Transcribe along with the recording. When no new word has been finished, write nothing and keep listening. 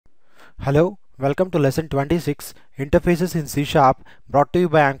Hello, welcome to lesson 26 Interfaces in C Sharp, brought to you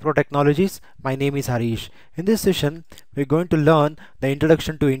by Ankpro Technologies. My name is Harish. In this session, we're going to learn the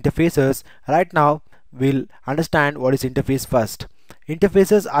introduction to interfaces. Right now, we'll understand what is interface first.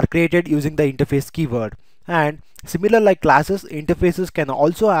 Interfaces are created using the interface keyword, and similar like classes, interfaces can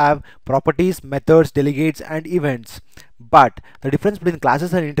also have properties, methods, delegates, and events. But the difference between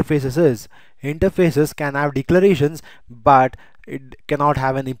classes and interfaces is interfaces can have declarations, but it cannot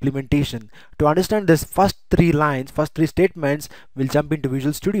have an implementation. To understand this first three statements, we'll jump into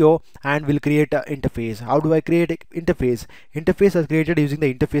Visual Studio and we'll create an interface. How do I create an interface? Interface is created using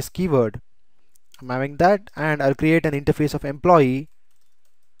the interface keyword. I'm having that, and I'll create an interface of employee,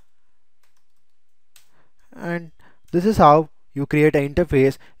 and this is how you create an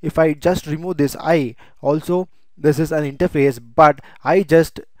interface. If I just remove this I, also this is an interface, but I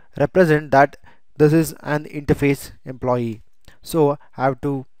just represent that this is an interface employee. So I have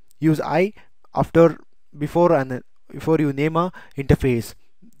to use I after before you name a interface.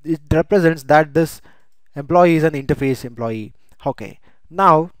 It represents that this employee is an interface employee. Okay,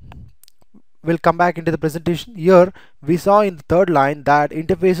 now we'll come back into the presentation. Here we saw in the third line that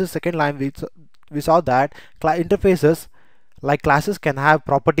interfaces, second line we saw that interfaces like classes can have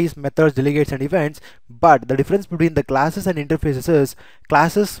properties, methods, delegates, and events, but the difference between the classes and interfaces is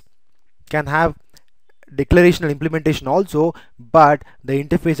classes can have declaration and implementation also, but the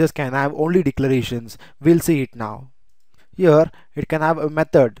interfaces can have only declarations. We'll see it now. Here it can have a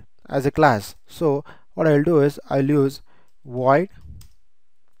method as a class. So what I'll do is I'll use void,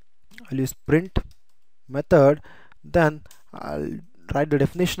 I'll use print method, then I'll write the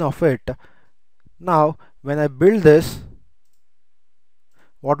definition of it. Now when I build this,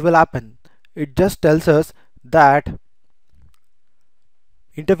 what will happen? It just tells us that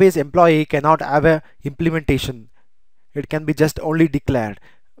interface employee cannot have a implementation. It can be just only declared.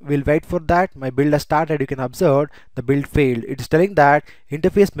 We'll wait for that. My build has started. You can observe the build failed. It is telling that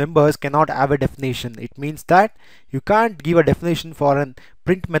interface members cannot have a definition. It means that you can't give a definition for a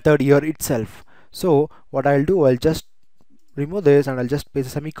print method here itself. So what I'll do, I'll just remove this and I'll just paste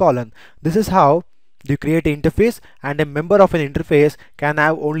a semicolon. This is how you create an interface, and a member of an interface can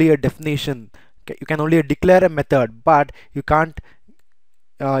have only a definition. You can only declare a method, but you can't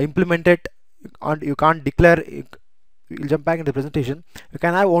implement it, and you can't declare. We'll jump back in the presentation. You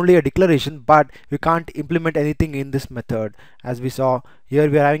can have only a declaration, but you can't implement anything in this method. As we saw here,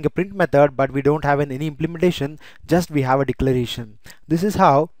 we are having a print method, but we don't have any implementation, just we have a declaration. This is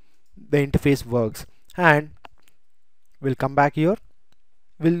how the interface works, and we'll come back here.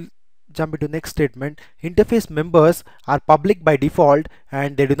 We'll jump into next statement. Interface members are public by default,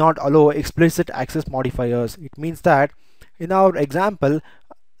 and they do not allow explicit access modifiers. It means that in our example,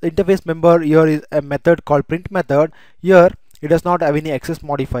 interface member here is a method called print method. Here it does not have any access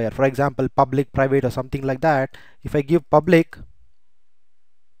modifier, for example public, private, or something like that. If I give public,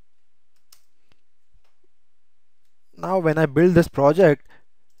 now when I build this project,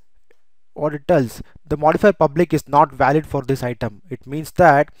 what it tells, the modifier public is not valid for this item. It means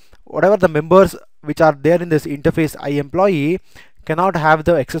that whatever the members which are there in this interface I employee cannot have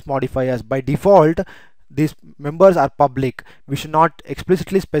the access modifiers. By default, these members are public. We should not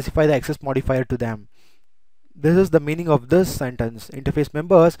explicitly specify the access modifier to them. This is the meaning of this sentence. Interface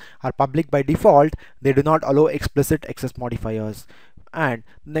members are public by default. They do not allow explicit access modifiers. And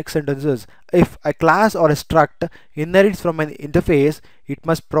next sentence is, if a class or a struct inherits from an interface, it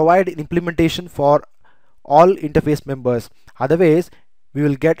must provide an implementation for all interface members. Otherwise, we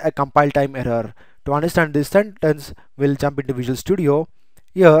will get a compile time error. To understand this sentence, we'll jump into Visual Studio.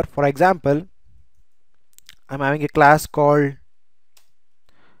 Here, for example, I'm having a class called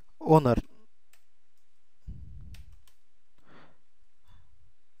owner.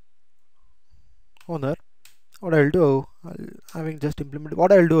 What I'll do,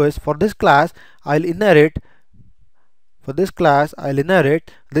 what I'll do is, for this class I'll inherit this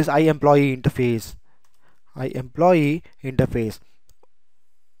I employee interface.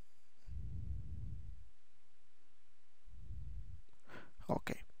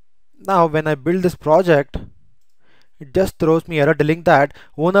 Okay, now when I build this project, it just throws me error telling that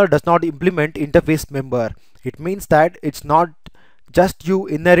owner does not implement interface member. It means that it's not just you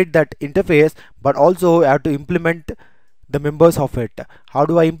inherit that interface, but also you have to implement the members of it. How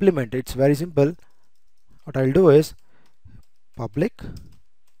do I implement? It's very simple. What I'll do is public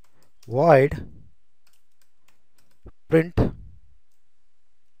void print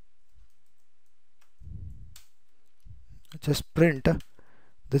just print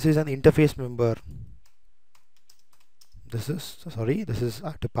this is an interface member. This is I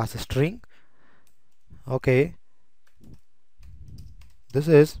have to pass a string. Okay, this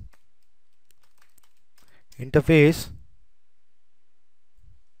is interface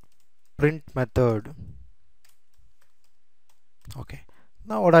print method. Okay,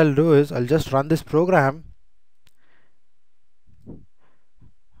 now what I'll do is I'll just run this program.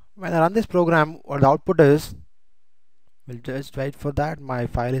 When I run this program, what the output is, we'll just wait for that. My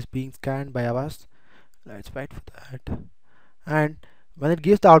file is being scanned by Avast. Let's wait for that. And when it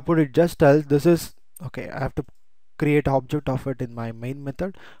gives the output, it just tells this is okay. I have to create object of it in my main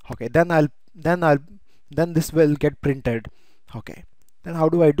method. Okay, then this will get printed. Okay, then how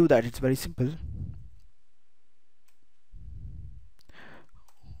do I do that? It's very simple.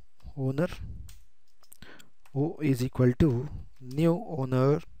 Owner O is equal to new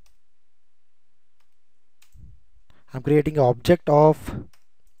owner. I'm creating an object of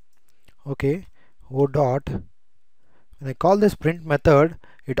okay O dot. When I call this print method,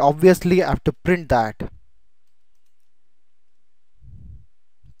 it obviously have to print that.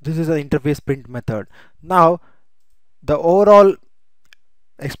 This is an interface print method. Now the overall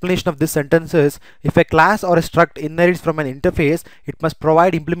explanation of this sentence is, if a class or a struct inherits from an interface, it must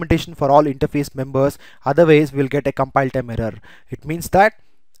provide implementation for all interface members, otherwise we'll get a compile time error. It means that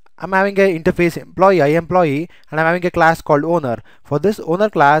I'm having a interface employee, I-employee, and I'm having a class called owner. For this owner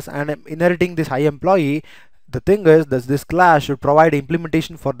class, and I'm inheriting this I-employee, the thing is that this class should provide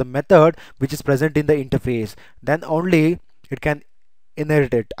implementation for the method which is present in the interface. Then only it can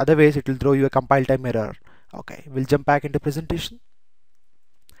inherit it. Otherwise, it will throw you a compile time error. Okay, we'll jump back into presentation.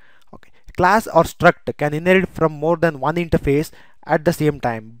 Okay, class or struct can inherit from more than one interface at the same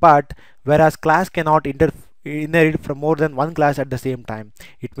time, but whereas class cannot inherit from more than one class at the same time.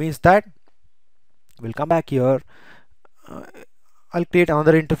 It means that we'll come back here. I'll create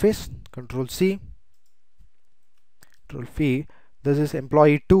another interface. Control C, Control V. This is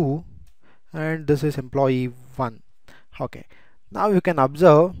employee 2 and this is employee 1. Okay, now you can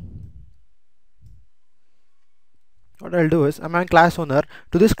observe what I'll do is I'm a class owner.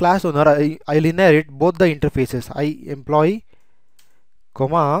 To this class owner, I'll inherit both the interfaces, I-employee,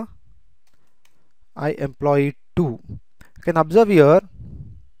 comma, I-employee 2. You can observe here.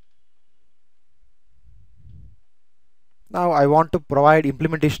 Now I want to provide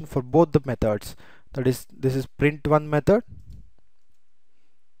implementation for both the methods. That is, this is print1 method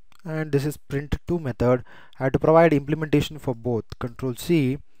and this is print2 method. I have to provide implementation for both. Control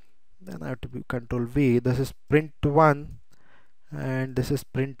C, then I have to be Control V. This is print1 and this is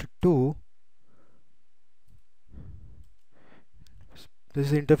print2.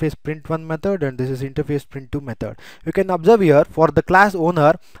 This is interface print1 method and this is interface print2 method. You can observe here, for the class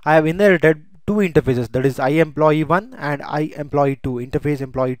owner, I have inherited two interfaces, that is I-employee1 and I-employee2, interface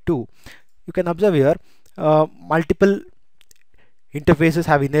employee 2. You can observe here multiple interfaces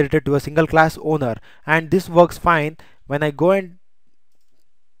have inherited to a single class owner, and this works fine. When I go and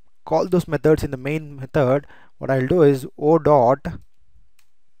call those methods in the main method, what I'll do is O dot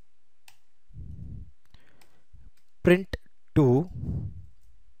print2.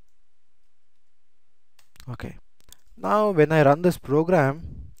 Okay, now when I run this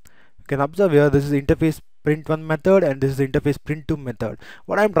program, you can observe here this is interface print1 method and this is interface print2 method.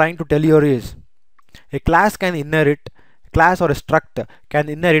 What I'm trying to tell here is a class can inherit, class or a struct can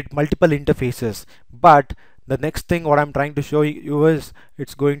inherit multiple interfaces, but the next thing what I'm trying to show you is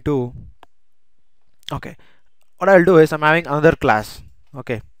it's going to, okay, what I'll do is I'm having another class.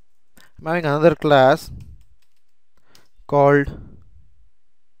 Okay, I'm having another class called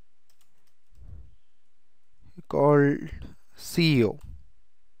CEO.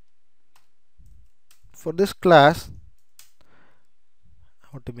 For this class, I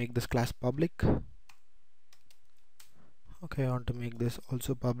want to make this class public. Okay, I want to make this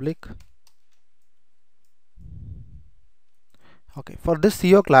also public. Okay, for this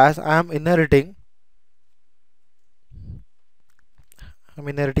CEO class, I'm inheriting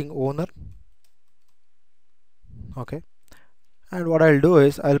owner. Okay, and what I'll do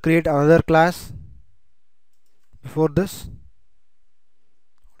is I'll create another class before this.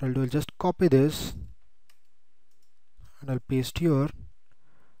 What I'll do is just copy this and I'll paste here.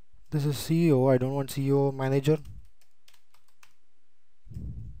 This is CEO. I don't want CEO manager.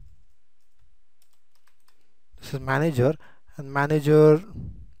 This is manager and manager.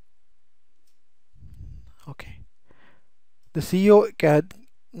 Okay, the CEO can,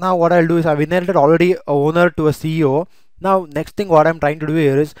 now what I'll do is I've inherited already a owner to a CEO. Now next thing what I'm trying to do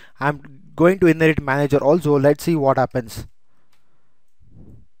here is I'm going to inherit manager also. Let's see what happens.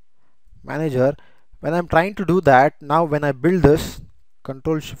 Manager, when I'm trying to do that, now when I build this,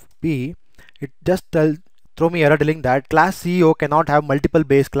 Control Shift P, it just throw me error telling that class CEO cannot have multiple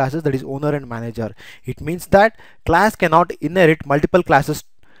base classes, that is owner and manager. It means that class cannot inherit multiple classes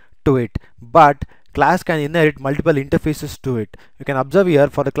to it, but class can inherit multiple interfaces to it. You can observe here,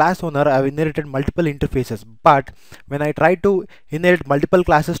 for the class owner I have inherited multiple interfaces, but when I try to inherit multiple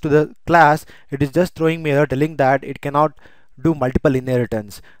classes to the class, it is just throwing me error telling that it cannot do multiple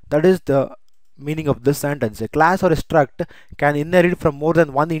inheritance. That is the meaning of this sentence. A class or a struct can inherit from more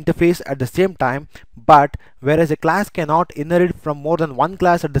than one interface at the same time, but whereas a class cannot inherit from more than one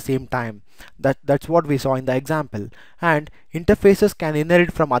class at the same time. That's what we saw in the example. And interfaces can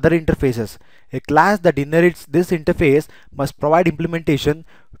inherit from other interfaces. A class that inherits this interface must provide implementation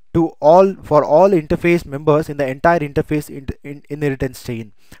for all interface members in the entire interface inheritance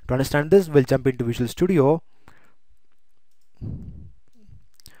chain. To understand this, we'll jump into Visual Studio.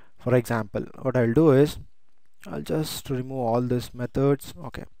 For example, what I'll do is I'll just remove all these methods.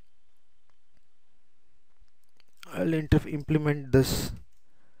 Okay, I'll implement this.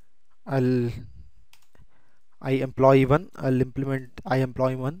 I'll implement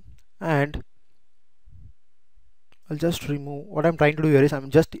iEmployee1, and I'll just remove. What I'm trying to do here is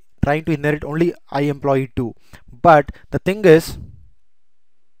I'm just trying to inherit only iEmployee2, but the thing is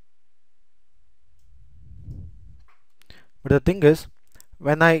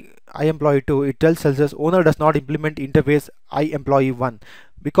when iEmployee2, it tells us owner does not implement interface iEmployee1,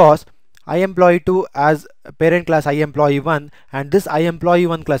 because iEmployee2 as a parent class iEmployee1, and this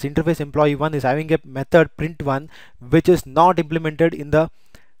iEmployee1 class interface employee1 is having a method print1 which is not implemented in the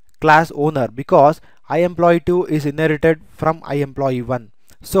class owner, because iEmployee2 is inherited from iEmployee1.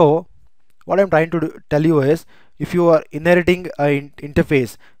 So what I'm trying to tell you is, if you are inheriting an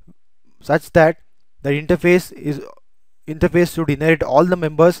interface such that the interface should inherit all the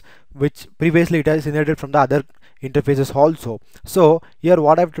members which previously it has inherited from the other interfaces also. So here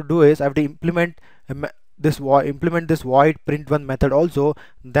what I have to do is I have to implement this void print1 method also,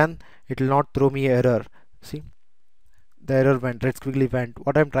 then it will not throw me error. See, the error went, red squiggly went.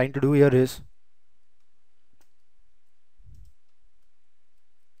 What I'm trying to do here is,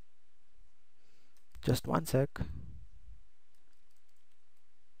 just one sec.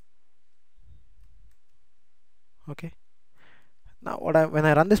 Okay, now when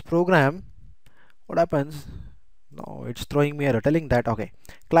I run this program, what happens? No, it's throwing me error telling that okay,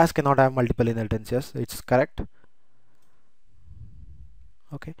 class cannot have multiple inheritance. Yes, it's correct.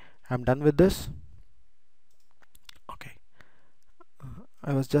 Okay, I'm done with this. Okay,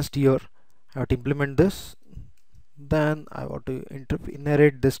 I was just here. I have to implement this. Then I want to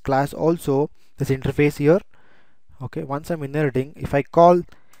inherit this class also, this interface here. Okay, once I'm inheriting, if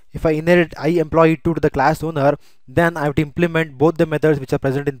I inherit iEmployee2 to the class owner, then I have to implement both the methods which are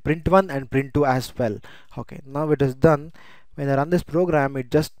present in print1 and print2 as well. Okay, now it is done. When I run this program, it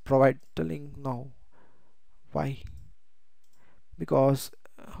just telling no. Why? Because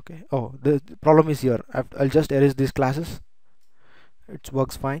okay, oh, the problem is here. I'll just erase these classes. It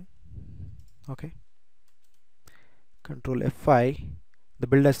works fine. Okay, Control F5. The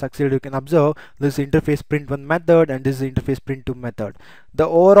build has succeeded. You can observe this interface print1 method and this is interface print2 method. The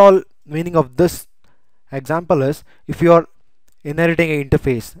overall meaning of this example is, if you are inheriting an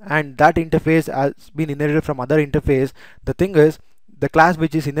interface and that interface has been inherited from other interface, the thing is the class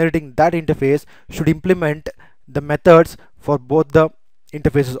which is inheriting that interface should implement the methods for both the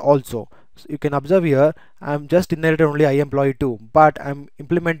interfaces also. So you can observe here, I'm just inherited only iEmployee2, but I'm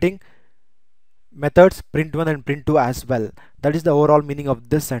implementing methods print1 and print2 as well. That is the overall meaning of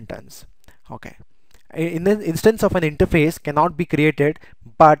this sentence. Okay, in the instance of an interface cannot be created,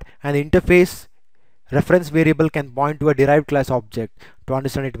 but an interface reference variable can point to a derived class object. To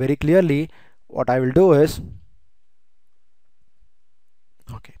understand it very clearly, what I will do is,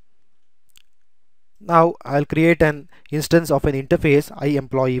 okay, now I'll create an instance of an interface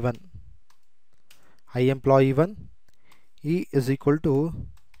iEmployee1. iEmployee1 e is equal to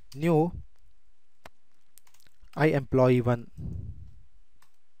new iEmployee1.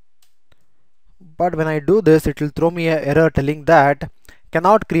 But when I do this, it will throw me an error telling that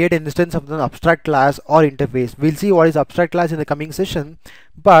cannot create an instance of an abstract class or interface. We'll see what is abstract class in the coming session,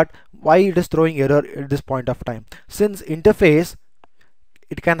 but why it is throwing error at this point of time. Since interface,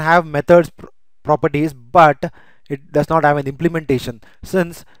 it can have methods properties, but it does not have an implementation.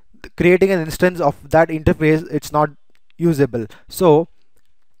 Since creating an instance of that interface, it's not usable. So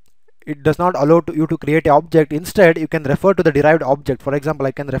it does not allow you to create an object. Instead, you can refer to the derived object. For example,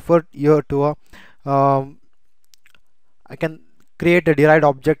 I can refer here to a I can create a derived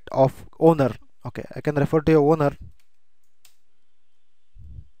object of owner. Okay, I can refer to a owner.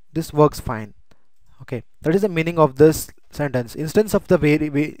 This works fine. Okay, that is the meaning of this sentence. Instance of the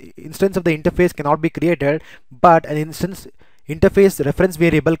interface cannot be created, but an interface reference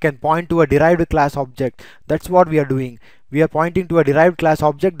variable can point to a derived class object. That's what we are doing. We are pointing to a derived class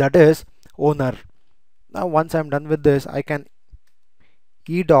object, that is owner. Now once I'm done with this, I can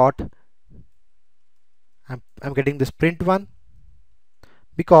e dot, I'm getting this print one,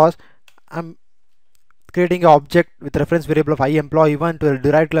 because I'm creating an object with reference variable of iEmployee1 to a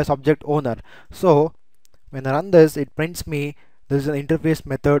derived class object owner. So when I run this, it prints me this is an interface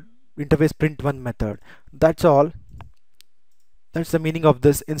method, interface print1 method. That's all. That's the meaning of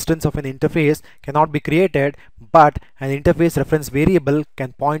this instance of an interface cannot be created, but an interface reference variable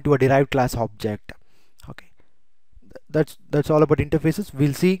can point to a derived class object. Okay, that's all about interfaces.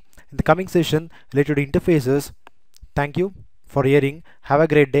 We'll see in the coming session related to interfaces. Thank you for hearing. Have a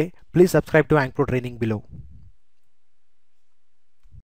great day. Please subscribe to Ankpro training below.